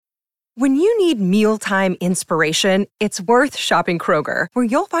When you need mealtime inspiration, it's worth shopping Kroger, where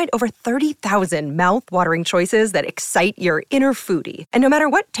you'll find over 30,000 mouth-watering choices that excite your inner foodie. And no matter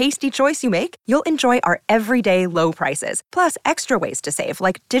what tasty choice you make, you'll enjoy our everyday low prices, plus extra ways to save,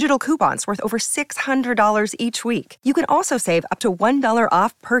 like digital coupons worth over $600 each week. You can also save up to $1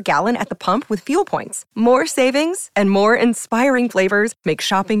 off per gallon at the pump with fuel points. More savings and more inspiring flavors make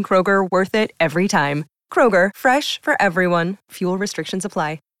shopping Kroger worth it every time. Kroger, fresh for everyone. Fuel restrictions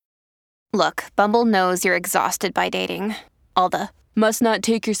apply. Look, Bumble knows you're exhausted by dating. All the, must not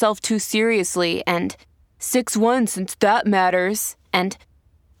take yourself too seriously, and 6'1" since that matters, and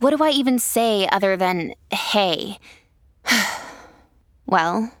what do I even say other than, hey?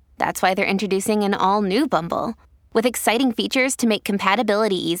 Well, that's why they're introducing an all-new Bumble, with exciting features to make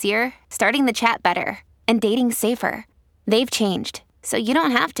compatibility easier, starting the chat better, and dating safer. They've changed, so you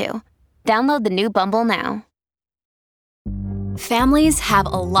don't have to. Download the new Bumble now. Families have a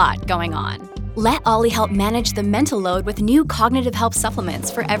lot going on. Let Ollie help manage the mental load with new cognitive help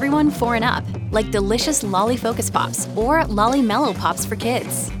supplements for everyone 4 and up, like delicious Lolly Focus Pops or Lolly Mellow Pops for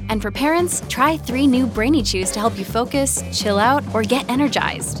kids. And for parents, try 3 new Brainy Chews to help you focus, chill out, or get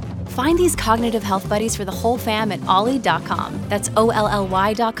energized. Find these cognitive health buddies for the whole fam at ollie.com. That's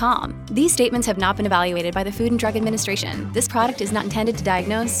OLLY.com. These statements have not been evaluated by the Food and Drug Administration. This product is not intended to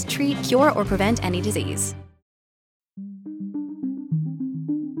diagnose, treat, cure, or prevent any disease.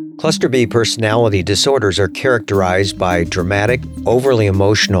 Cluster B personality disorders are characterized by dramatic, overly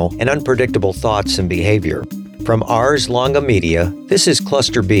emotional, and unpredictable thoughts and behavior. From Ars Longa Media, this is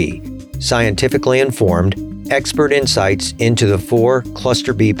Cluster B, scientifically informed, expert insights into the 4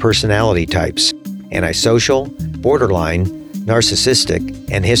 Cluster B personality types: antisocial, borderline,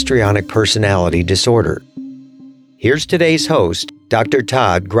 narcissistic, and histrionic personality disorder. Here's today's host, Dr.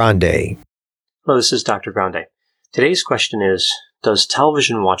 Todd Grande. Hello, this is Dr. Grande. Today's question is, does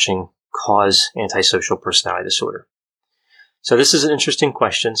television watching cause antisocial personality disorder? So this is an interesting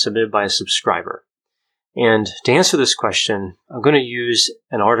question submitted by a subscriber. And to answer this question, I'm going to use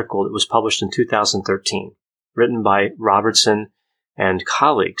an article that was published in 2013, written by Robertson and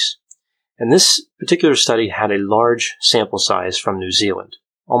colleagues. And this particular study had a large sample size from New Zealand,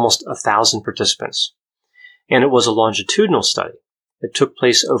 almost 1,000 participants. And it was a longitudinal study. It took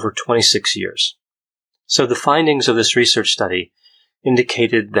place over 26 years. So the findings of this research study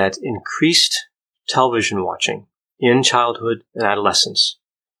indicated that increased television watching in childhood and adolescence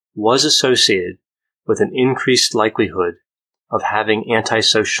was associated with an increased likelihood of having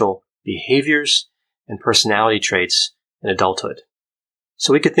antisocial behaviors and personality traits in adulthood.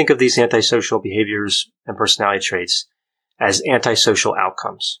 So we could think of these antisocial behaviors and personality traits as antisocial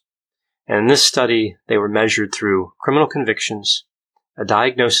outcomes. And in this study, they were measured through criminal convictions, a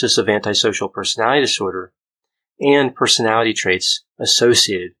diagnosis of antisocial personality disorder, and personality traits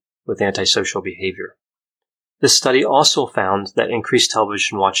associated with antisocial behavior. This study also found that increased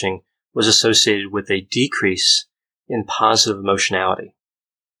television watching was associated with a decrease in positive emotionality.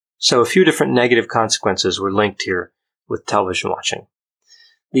 So a few different negative consequences were linked here with television watching.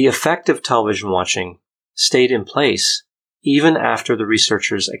 The effect of television watching stayed in place even after the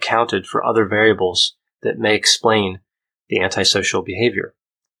researchers accounted for other variables that may explain the antisocial behavior.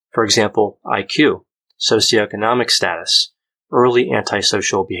 For example, IQ, socioeconomic status, early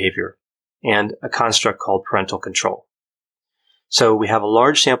antisocial behavior, and a construct called parental control. So we have a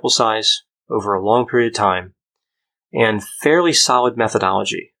large sample size over a long period of time and fairly solid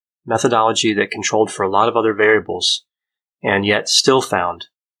methodology that controlled for a lot of other variables and yet still found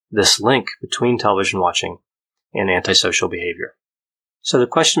this link between television watching and antisocial behavior. So the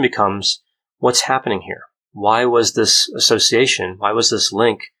question becomes, what's happening here? Why was this association, why was this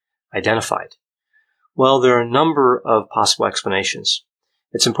link identified? Well, there are a number of possible explanations.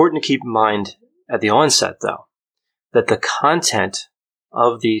 It's important to keep in mind at the onset, though, that the content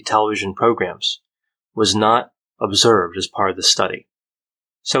of the television programs was not observed as part of the study.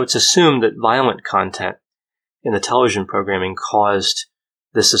 So it's assumed that violent content in the television programming caused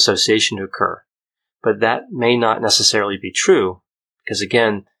this association to occur. But that may not necessarily be true because,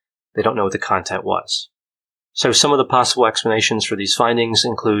 again, they don't know what the content was. So some of the possible explanations for these findings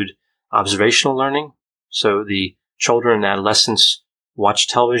include observational learning. So the children and adolescents watched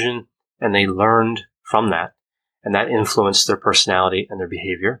television and they learned from that, and that influenced their personality and their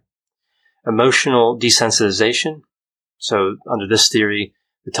behavior. Emotional desensitization. So under this theory,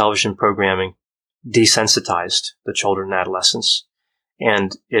 the television programming desensitized the children and adolescents,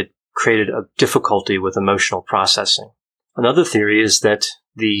 and it created a difficulty with emotional processing. Another theory is that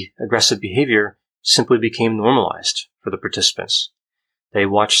the aggressive behavior simply became normalized for the participants. They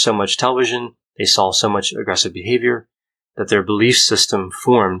watched so much television, they saw so much aggressive behavior, that their belief system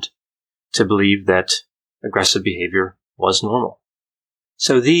formed to believe that aggressive behavior was normal.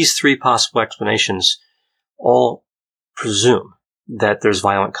 So these three possible explanations all presume that there's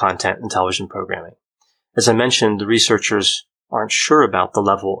violent content in television programming. As I mentioned, the researchers aren't sure about the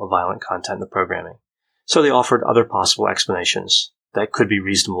level of violent content in the programming, so they offered other possible explanations that could be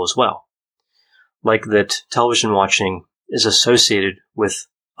reasonable as well, like that television watching is associated with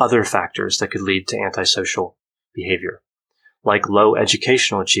other factors that could lead to antisocial behavior, like low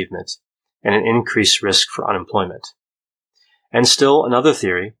educational achievement and an increased risk for unemployment. And still another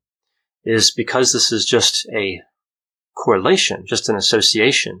theory is because this is just a correlation, just an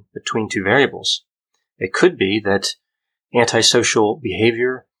association between two variables, it could be that antisocial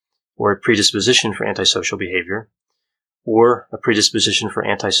behavior or a predisposition for antisocial behavior or a predisposition for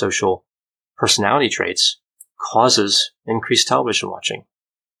antisocial personality traits causes increased television watching.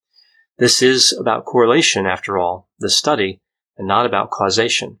 This is about correlation, after all, this study, and not about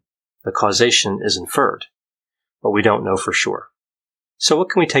causation. The causation is inferred, but we don't know for sure. So what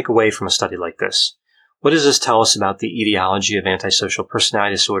can we take away from a study like this? What does this tell us about the etiology of antisocial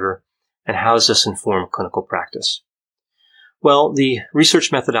personality disorder, and how does this inform clinical practice? Well, the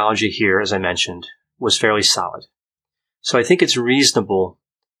research methodology here, as I mentioned, was fairly solid. So I think it's reasonable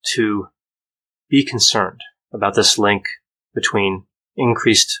to be concerned about this link between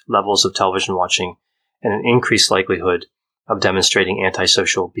increased levels of television watching and an increased likelihood of demonstrating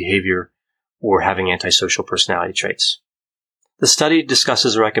antisocial behavior or having antisocial personality traits. The study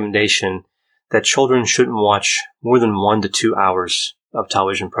discusses a recommendation that children shouldn't watch more than 1 to 2 hours of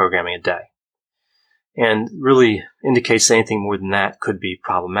television programming a day, and really indicates that anything more than that could be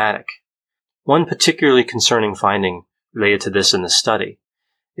problematic. One particularly concerning finding related to this in the study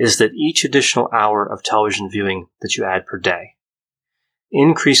is that each additional hour of television viewing that you add per day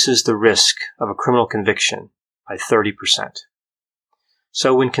increases the risk of a criminal conviction by 30%.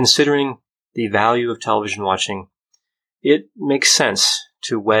 So when considering the value of television watching, it makes sense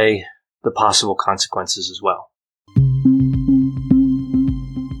to weigh the possible consequences as well.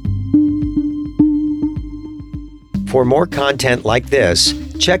 For more content like this,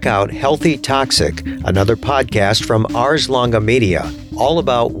 check out Healthy Toxic, another podcast from Ars Longa Media, all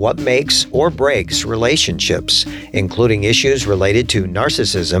about what makes or breaks relationships, including issues related to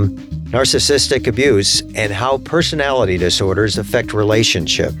narcissism, narcissistic abuse, and how personality disorders affect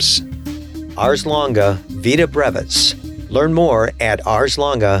relationships. Ars Longa Vita Brevis. Learn more at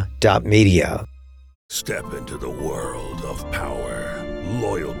arslonga.media. Step into the world of power,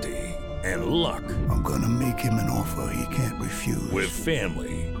 loyalty, and luck. I'm gonna make him an offer he can't refuse. With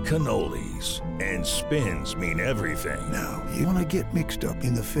family, cannolis, and spins mean everything. Now, you wanna get mixed up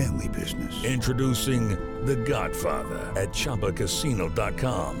in the family business. Introducing The Godfather at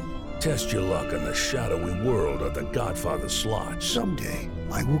ChumbaCasino.com. Test your luck in the shadowy world of The Godfather slot. Someday,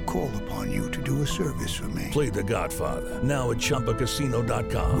 I will call upon you to do a service for me. Play The Godfather now at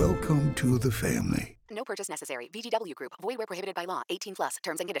ChumbaCasino.com. Welcome to the family. No purchase necessary. VGW Group. Void where prohibited by law. 18+.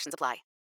 Terms and conditions apply.